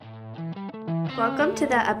Welcome to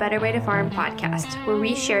the A Better Way to Farm podcast, where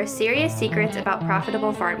we share serious secrets about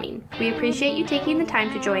profitable farming. We appreciate you taking the time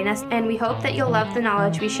to join us, and we hope that you'll love the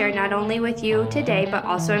knowledge we share not only with you today, but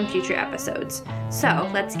also in future episodes. So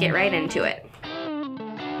let's get right into it.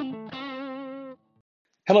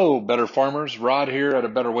 Hello, Better Farmers. Rod here at A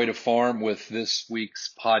Better Way to Farm with this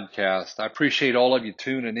week's podcast. I appreciate all of you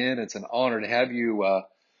tuning in. It's an honor to have you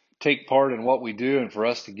take part in what we do and for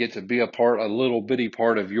us to get to be a little bitty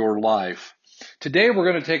part of your life. Today, we're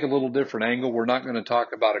going to take a little different angle. We're not going to talk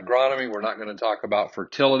about agronomy. We're not going to talk about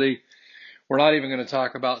fertility. We're not even going to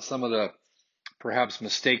talk about some of the perhaps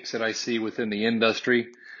mistakes that I see within the industry.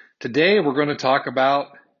 Today, we're going to talk about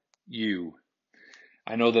you.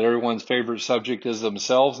 I know that everyone's favorite subject is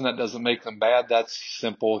themselves, and that doesn't make them bad. That's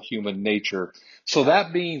simple human nature. So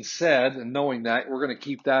that being said, and knowing that, we're going to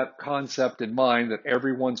keep that concept in mind that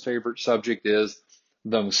everyone's favorite subject is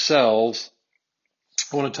themselves.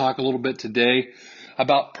 I want to talk a little bit today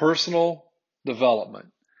about personal development.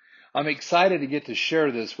 I'm excited to get to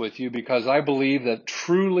share this with you because I believe that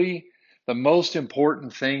truly the most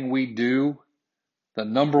important thing we do, the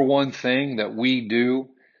number one thing that we do,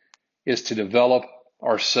 is to develop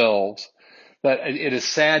ourselves. That it is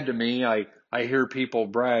sad to me. I hear people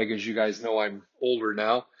brag, as you guys know, I'm older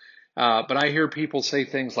now, but I hear people say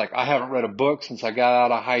things like, I haven't read a book since I got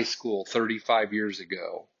out of high school 35 years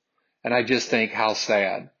ago. And I just think, how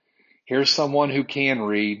sad. Here's someone who can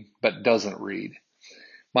read, but doesn't read.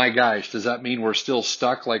 My gosh, does that mean we're still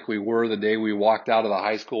stuck like we were the day we walked out of the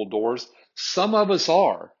high school doors? Some of us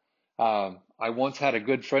are. I once had a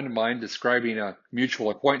good friend of mine describing a mutual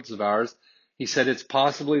acquaintance of ours. He said, it's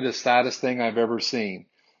possibly the saddest thing I've ever seen.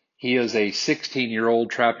 He is a 16-year-old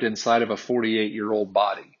trapped inside of a 48-year-old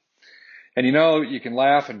body. And you know, you can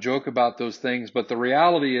laugh and joke about those things, but the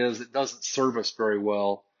reality is it doesn't serve us very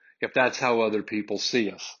well if that's how other people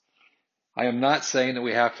see us. I am not saying that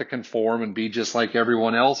we have to conform and be just like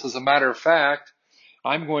everyone else. As a matter of fact,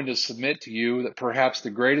 I'm going to submit to you that perhaps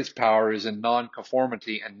the greatest power is in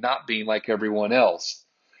non-conformity and not being like everyone else.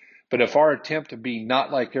 But if our attempt to be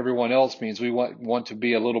not like everyone else means we want to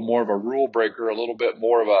be a little more of a rule breaker, a little bit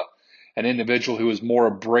more of an individual who is more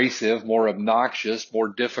abrasive, more obnoxious, more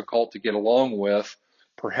difficult to get along with,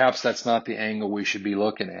 perhaps that's not the angle we should be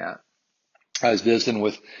looking at. I was visiting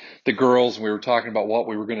with the girls and we were talking about what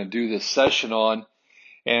we were going to do this session on.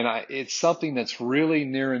 And it's something that's really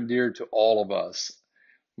near and dear to all of us.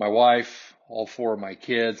 My wife, all four of my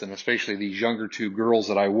kids, and especially these younger two girls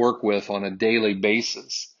that I work with on a daily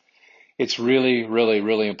basis. It's really, really,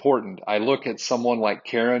 really important. I look at someone like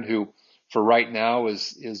Karen, who for right now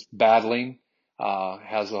is battling,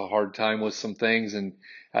 has a hard time with some things. And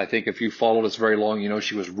I think if you followed us very long, you know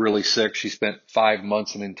she was really sick. She spent 5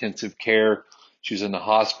 months in intensive care. She was in the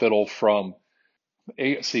hospital from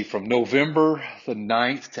November the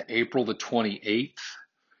 9th to April the 28th.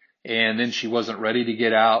 And then she wasn't ready to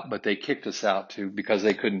get out, but they kicked us out because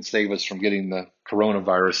they couldn't save us from getting the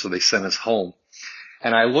coronavirus. So they sent us home.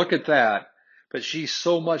 And I look at that, but she's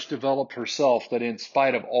so much developed herself that in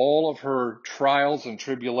spite of all of her trials and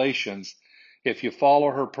tribulations, if you follow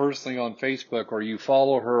her personally on Facebook or you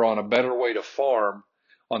follow her on A Better Way to Farm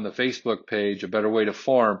on the Facebook page, A Better Way to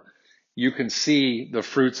Farm, you can see the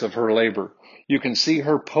fruits of her labor. You can see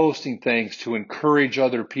her posting things to encourage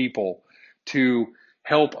other people, to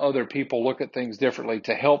help other people look at things differently,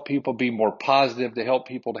 to help people be more positive, to help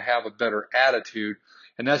people to have a better attitude.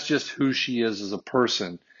 And that's just who she is as a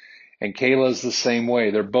person. And Kayla is the same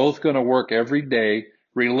way. They're both going to work every day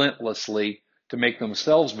relentlessly to make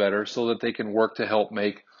themselves better so that they can work to help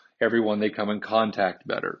make everyone they come in contact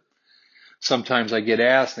better. Sometimes I get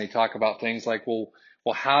asked and they talk about things like, well,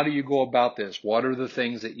 how do you go about this? What are the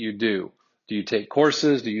things that you do? Do you take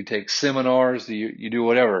courses? Do you take seminars? Do you do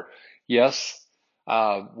whatever? Yes,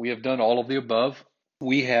 we have done all of the above.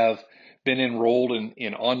 We have been enrolled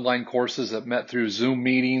in online courses that met through Zoom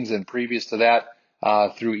meetings and previous to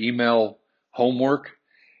that through email homework.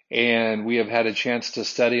 And we have had a chance to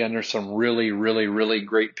study under some really, really, really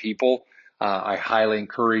great people. I highly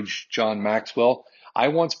encourage John Maxwell. I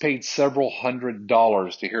once paid several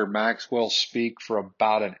 $100s to hear Maxwell speak for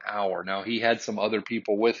about an hour. Now, he had some other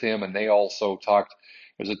people with him, and they also talked.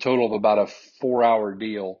 It was a total of about a 4-hour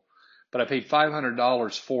deal, but I paid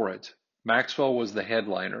 $500 for it. Maxwell was the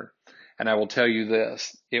headliner, and I will tell you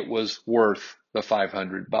this, it was worth the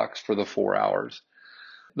 $500 for the 4 hours.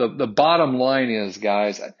 The bottom line is,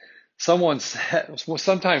 guys,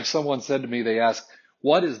 sometimes someone said to me, they asked,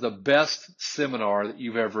 what is the best seminar that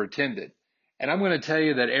you've ever attended? And I'm going to tell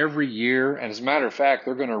you that every year, and as a matter of fact,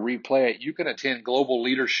 they're going to replay it. You can attend Global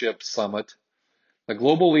Leadership Summit. The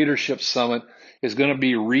Global Leadership Summit is going to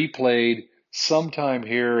be replayed sometime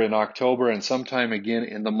here in October and sometime again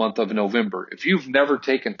in the month of November. If you've never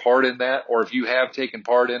taken part in that, or if you have taken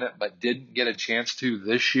part in it but didn't get a chance to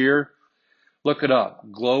this year, look it up.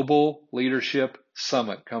 Global Leadership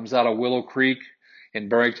Summit comes out of Willow Creek in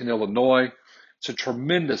Barrington, Illinois. It's a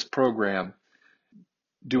tremendous program.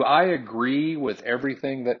 Do I agree with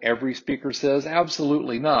everything that every speaker says?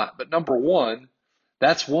 Absolutely not. But number one,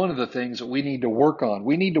 that's one of the things that we need to work on.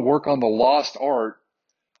 We need to work on the lost art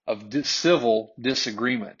of civil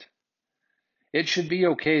disagreement. It should be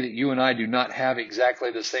okay that you and I do not have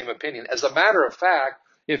exactly the same opinion. As a matter of fact,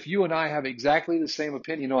 if you and I have exactly the same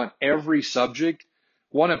opinion on every subject,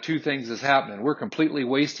 one of two things is happening. We're completely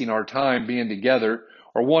wasting our time being together,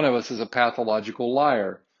 or one of us is a pathological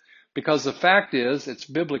liar. Because the fact is, it's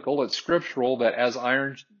biblical, it's scriptural that as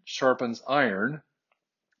iron sharpens iron,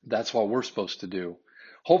 that's what we're supposed to do.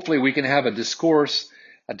 Hopefully we can have a discourse,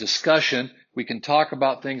 a discussion. We can talk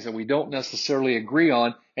about things that we don't necessarily agree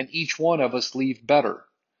on, and each one of us leave better.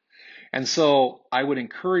 And so I would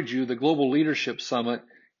encourage you, the Global Leadership Summit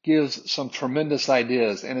gives some tremendous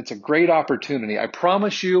ideas, and it's a great opportunity. I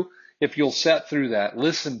promise you, if you'll sit through that,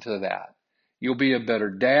 listen to that, you'll be a better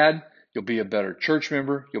dad, you'll be a better church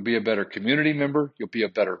member, you'll be a better community member, you'll be a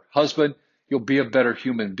better husband, you'll be a better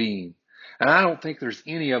human being. And I don't think there's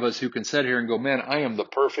any of us who can sit here and go, man, I am the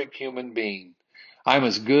perfect human being. I'm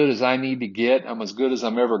as good as I need to get. I'm as good as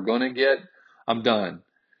I'm ever going to get. I'm done.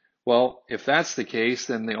 Well, if that's the case,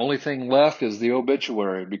 then the only thing left is the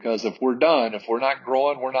obituary, because if we're done, if we're not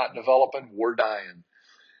growing, we're not developing, we're dying.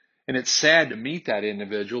 And it's sad to meet that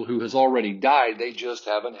individual who has already died. They just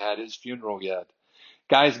haven't had his funeral yet.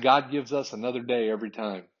 Guys, God gives us another day every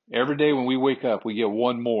time. Every day when we wake up, we get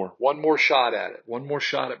one more shot at it, one more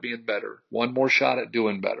shot at being better, one more shot at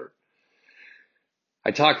doing better.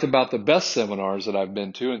 I talked about the best seminars that I've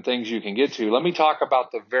been to and things you can get to. Let me talk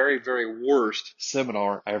about the very, very worst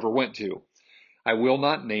seminar I ever went to. I will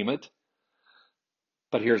not name it,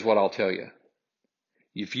 but here's what I'll tell you.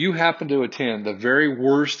 If you happen to attend the very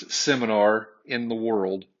worst seminar in the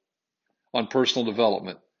world on personal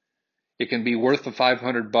development, it can be worth the $500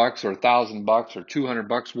 or $1,000 or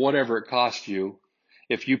 $200, whatever it costs you,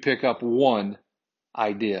 if you pick up one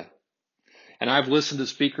idea. And I've listened to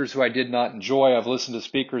speakers who I did not enjoy. I've listened to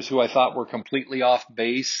speakers who I thought were completely off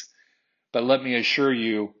base. But let me assure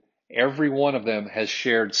you, every one of them has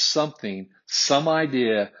shared something, some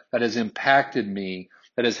idea that has impacted me,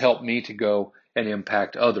 that has helped me to go and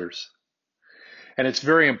impact others. And it's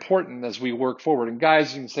very important as we work forward. And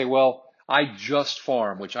guys, you can say, well, I just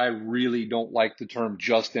farm, which I really don't like the term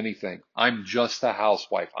just anything. I'm just a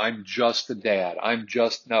housewife. I'm just a dad.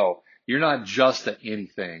 No, you're not just a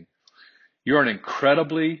anything. You're an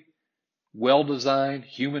incredibly well-designed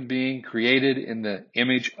human being created in the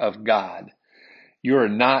image of God. You're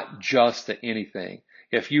not just a anything.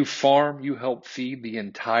 If you farm, you help feed the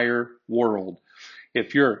entire world.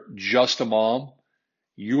 If you're just a mom,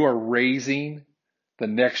 you are raising the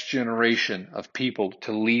next generation of people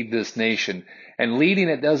to lead this nation. And leading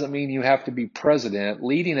it doesn't mean you have to be president.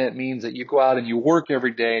 Leading it means that you go out and you work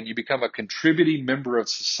every day and you become a contributing member of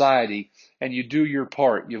society and you do your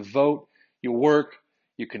part. You vote, you work,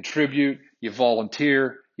 you contribute, you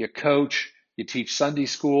volunteer, you coach, you teach Sunday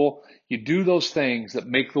school. You do those things that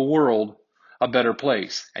make the world a better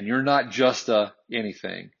place. And you're not just a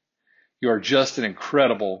anything. You are just an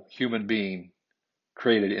incredible human being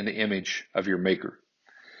created in the image of your Maker.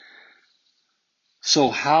 So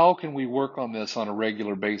how can we work on this on a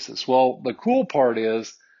regular basis? Well, the cool part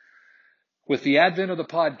is, with the advent of the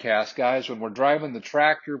podcast, guys, when we're driving the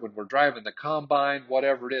tractor, when we're driving the combine,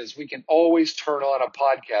 whatever it is, we can always turn on a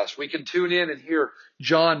podcast. We can tune in and hear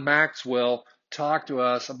John Maxwell talk to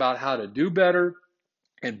us about how to do better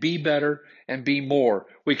and be more.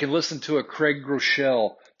 We can listen to a Craig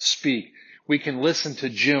Groeschel speak. We can listen to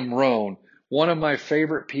Jim Rohn. One of my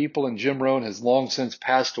favorite people, and Jim Rohn has long since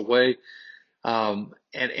passed away. And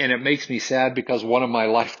it makes me sad because one of my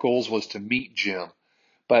life goals was to meet Jim.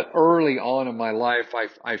 But early on in my life,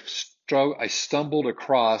 I stumbled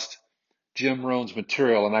across Jim Rohn's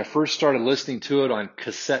material, and I first started listening to it on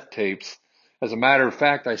cassette tapes. As a matter of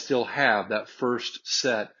fact, I still have that first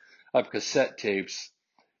set of cassette tapes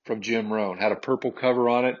from Jim Rohn. Had a purple cover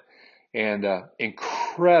on it, and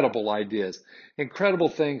incredible ideas, incredible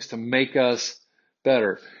things to make us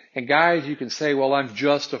better. And guys, you can say, well, I'm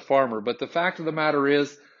just a farmer. But the fact of the matter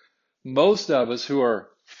is, most of us who are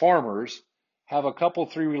farmers have a couple,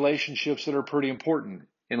 three relationships that are pretty important.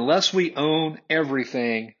 Unless we own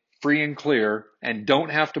everything free and clear and don't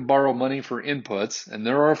have to borrow money for inputs, and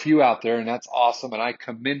there are a few out there, and that's awesome, and I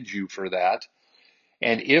commend you for that.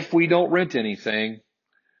 And if we don't rent anything,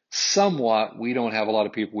 somewhat, we don't have a lot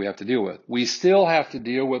of people we have to deal with. We still have to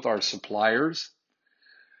deal with our suppliers.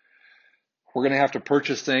 We're going to have to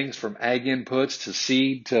purchase things from ag inputs to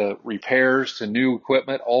seed to repairs to new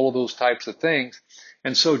equipment, all of those types of things.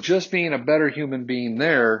 And so just being a better human being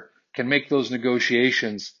there can make those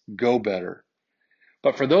negotiations go better.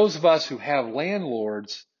 But for those of us who have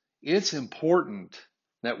landlords, it's important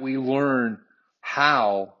that we learn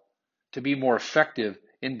how to be more effective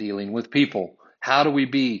in dealing with people. How do we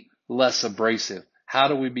be less abrasive? How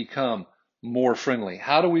do we become more friendly?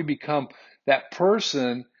 How do we become that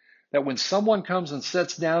person that when someone comes and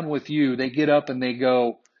sits down with you, they get up and they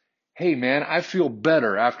go, hey man, I feel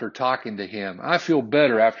better after talking to him. I feel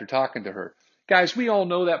better after talking to her. Guys, we all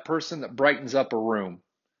know that person that brightens up a room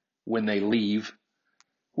when they leave.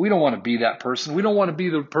 We don't want to be that person. We don't want to be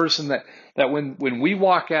the person that when we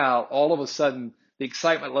walk out, all of a sudden the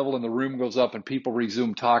excitement level in the room goes up and people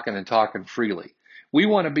resume talking and talking freely. We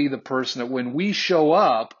want to be the person that when we show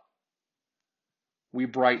up, we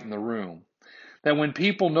brighten the room. That when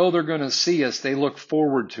people know they're going to see us, they look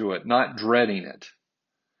forward to it, not dreading it.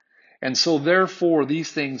 And so therefore,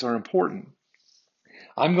 these things are important.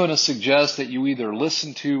 I'm going to suggest that you either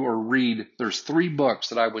listen to or read. There's 3 books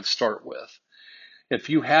that I would start with. If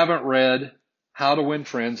you haven't read How to Win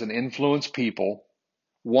Friends and Influence People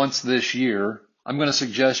once this year, I'm going to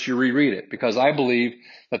suggest you reread it because I believe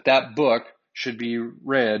that that book should be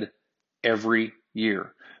read every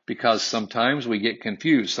year because sometimes we get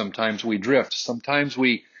confused. Sometimes we drift. Sometimes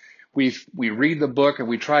we read the book and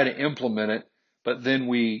we try to implement it, but then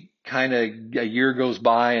we a year goes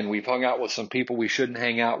by and we've hung out with some people we shouldn't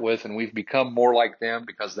hang out with and we've become more like them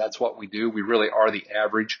because that's what we do. We really are the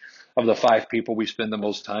average of the 5 people we spend the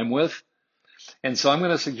most time with. And so I'm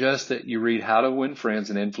going to suggest that you read How to Win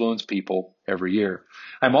Friends and Influence People every year.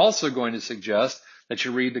 I'm also going to suggest that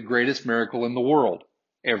you read The Greatest Miracle in the World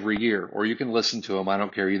every year, or you can listen to them. I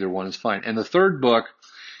don't care. Either one is fine. And the third book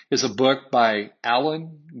is a book by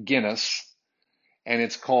Allen Guinness, and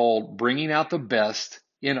it's called Bringing Out the Best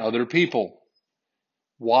in Other People.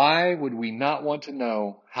 Why would we not want to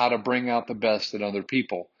know how to bring out the best in other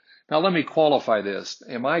people? Now, let me qualify this.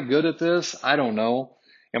 Am I good at this? I don't know.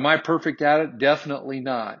 Am I perfect at it? Definitely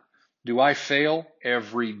not. Do I fail?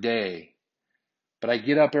 Every day. But I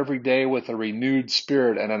get up every day with a renewed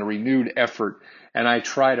spirit and a renewed effort, and I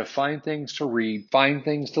try to find things to read, find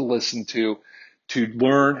things to listen to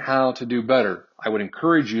learn how to do better. I would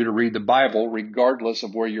encourage you to read the Bible regardless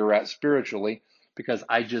of where you're at spiritually, because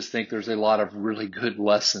I just think there's a lot of really good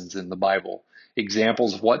lessons in the Bible.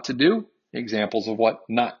 Examples of what to do, examples of what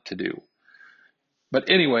not to do. But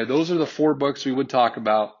anyway, those are the 4 books we would talk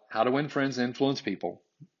about. How to Win Friends and Influence People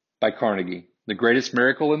by Carnegie. The Greatest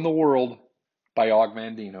Miracle in the World by Og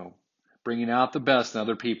Mandino. Bringing Out the Best in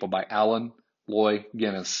Other People by Allen Lloyd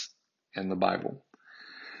Guinness, and the Bible.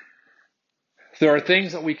 There are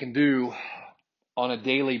things that we can do on a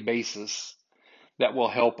daily basis that will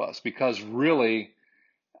help us because really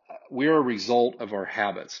we're a result of our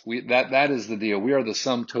habits. That is the deal. We are the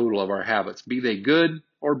sum total of our habits, be they good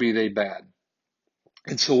or be they bad.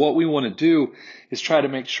 And so what we want to do is try to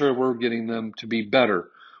make sure we're getting them to be better.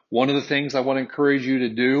 One of the things I want to encourage you to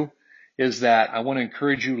do is that I want to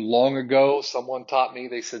encourage you. Long ago, someone taught me,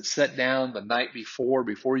 they said, sit down the night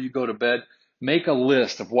before you go to bed, make a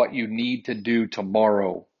list of what you need to do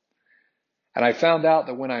tomorrow. And I found out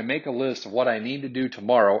that when I make a list of what I need to do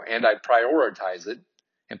tomorrow and I prioritize it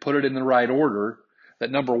and put it in the right order,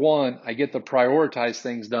 that number 1, I get to prioritize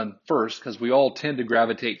things done first because we all tend to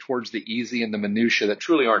gravitate towards the easy and the minutia that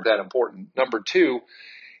truly aren't that important. Number 2,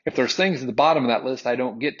 if there's things at the bottom of that list I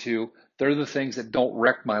don't get to, they're the things that don't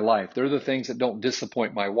wreck my life. They're the things that don't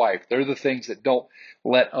disappoint my wife. They're the things that don't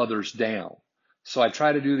let others down. So I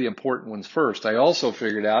try to do the important ones first. I also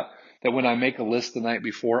figured out that when I make a list the night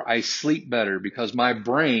before, I sleep better because my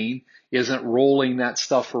brain isn't rolling that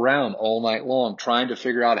stuff around all night long, trying to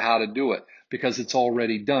figure out how to do it because it's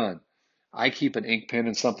already done. I keep an ink pen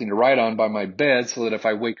and something to write on by my bed so that if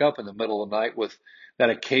I wake up in the middle of the night with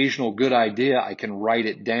that occasional good idea, I can write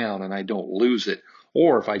it down and I don't lose it.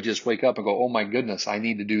 Or if I just wake up and go, oh my goodness, I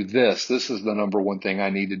need to do this. This is the number 1 thing I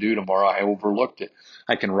need to do tomorrow. I overlooked it.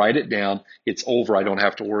 I can write it down. It's over. I don't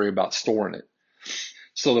have to worry about storing it.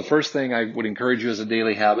 So the first thing I would encourage you as a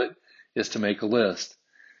daily habit is to make a list.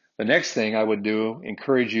 The next thing I would do, the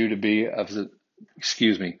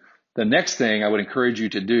next thing I would encourage you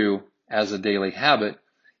to do as a daily habit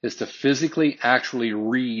is to physically actually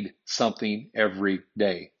read something every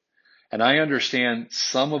day. And I understand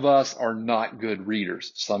some of us are not good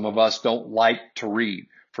readers. Some of us don't like to read.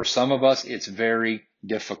 For some of us, it's very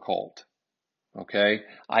difficult. Okay?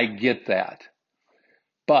 I get that.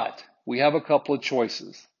 But we have a couple of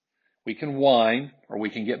choices. We can whine or we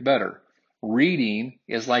can get better. Reading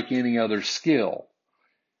is like any other skill.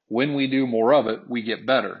 When we do more of it, we get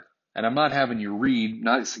better. And I'm not having you read,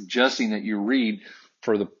 not suggesting that you read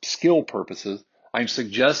for the skill purposes. I'm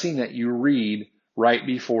suggesting that you read right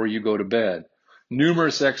before you go to bed.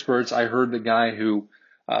 Numerous experts, I heard the guy who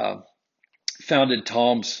founded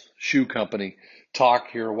Tom's Shoe Company talk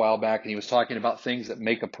here a while back, and he was talking about things that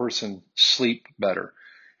make a person sleep better.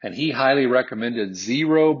 And he highly recommended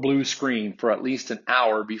zero blue screen for at least an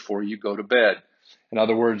hour before you go to bed. In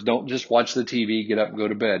other words, don't just watch the TV, get up and go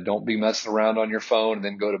to bed. Don't be messing around on your phone and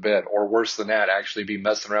then go to bed. Or worse than that, actually be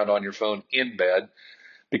messing around on your phone in bed,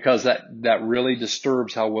 because that really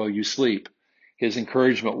disturbs how well you sleep. His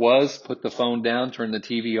encouragement was put the phone down, turn the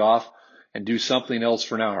TV off, and do something else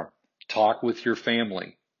for an hour. Talk with your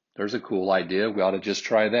family. There's a cool idea. We ought to just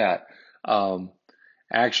try that.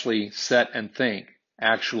 Actually sit and think.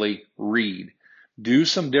 Actually read. Do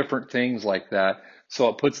some different things like that, so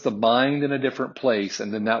it puts the mind in a different place,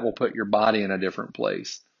 and then that will put your body in a different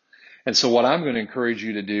place. And so what I'm going to encourage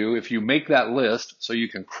you to do, if you make that list so you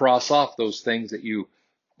can cross off those things that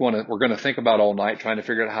we're going to think about all night, trying to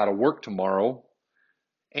figure out how to work tomorrow,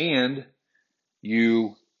 and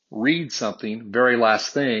you read something, very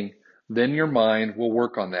last thing, then your mind will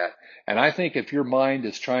work on that. And I think if your mind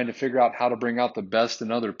is trying to figure out how to bring out the best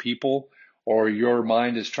in other people, or your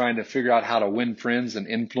mind is trying to figure out how to win friends and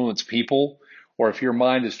influence people, or if your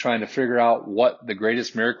mind is trying to figure out what the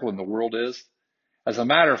greatest miracle in the world is, as a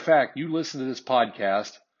matter of fact, you listen to this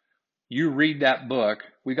podcast, you read that book.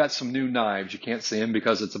 We got some new knives. You can't see them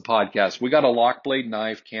because it's a podcast. We got a lock blade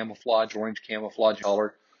knife, camouflage, orange camouflage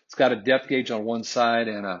color. It's got a depth gauge on one side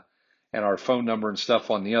and our phone number and stuff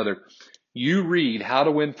on the other. You read How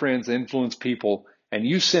to Win Friends, Influence People, and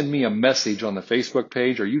you send me a message on the Facebook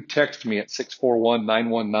page, or you text me at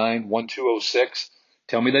 641-919-1206.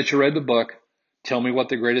 Tell me that you read the book. Tell me what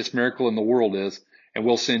the greatest miracle in the world is, and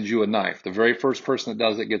we'll send you a knife. The very first person that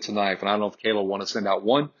does it gets a knife. And I don't know if Kayla will want to send out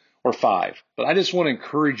 1 or 5. But I just want to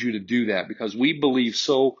encourage you to do that, because we believe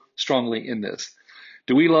so strongly in this.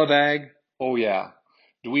 Do we love ag? Oh, yeah.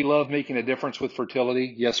 Do we love making a difference with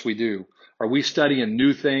fertility? Yes, we do. Are we studying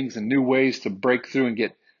new things and new ways to break through and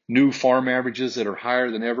get new farm averages that are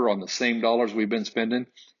higher than ever on the same dollars we've been spending?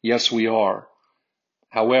 Yes, we are.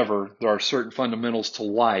 However, there are certain fundamentals to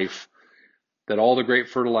life that all the great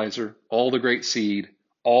fertilizer, all the great seed,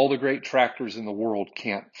 all the great tractors in the world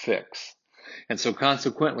can't fix. And so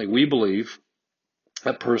consequently, we believe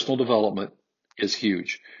that personal development is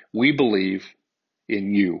huge. We believe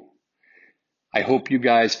in you. I hope you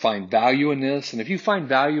guys find value in this. And if you find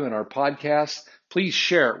value in our podcast, please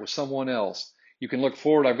share it with someone else. You can look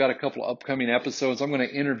forward. I've got a couple of upcoming episodes. I'm going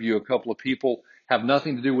to interview a couple of people, have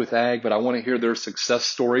nothing to do with ag, but I want to hear their success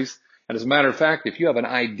stories. And as a matter of fact, if you have an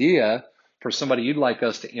idea for somebody you'd like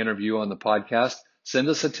us to interview on the podcast, send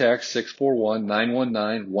us a text,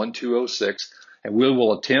 641-919-1206, and we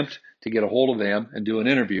will attempt to get a hold of them and do an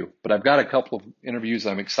interview. But I've got a couple of interviews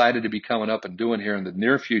I'm excited to be coming up and doing here in the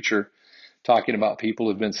near future, talking about people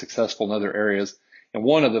who've been successful in other areas. And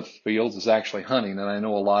one of the fields is actually hunting, and I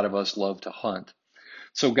know a lot of us love to hunt.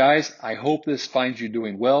 So guys, I hope this finds you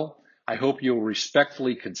doing well. I hope you'll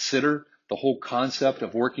respectfully consider the whole concept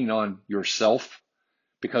of working on yourself,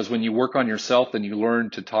 because when you work on yourself, then you learn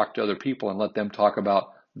to talk to other people and let them talk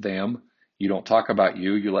about them. You don't talk about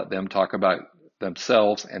you. You let them talk about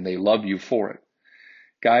themselves, and they love you for it.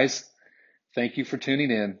 Guys, thank you for tuning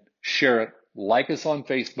in. Share it. Like us on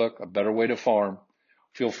Facebook, A Better Way to Farm.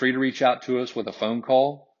 Feel free to reach out to us with a phone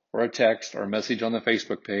call or a text or a message on the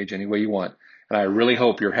Facebook page any way you want. And I really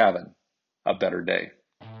hope you're having a better day.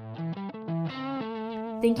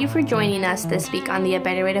 Thank you for joining us this week on the A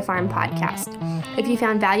Better Way to Farm podcast. If you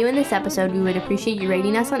found value in this episode, we would appreciate you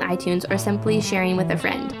rating us on iTunes or simply sharing with a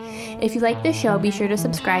friend. If you like the show, be sure to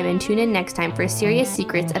subscribe and tune in next time for serious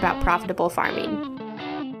secrets about profitable farming.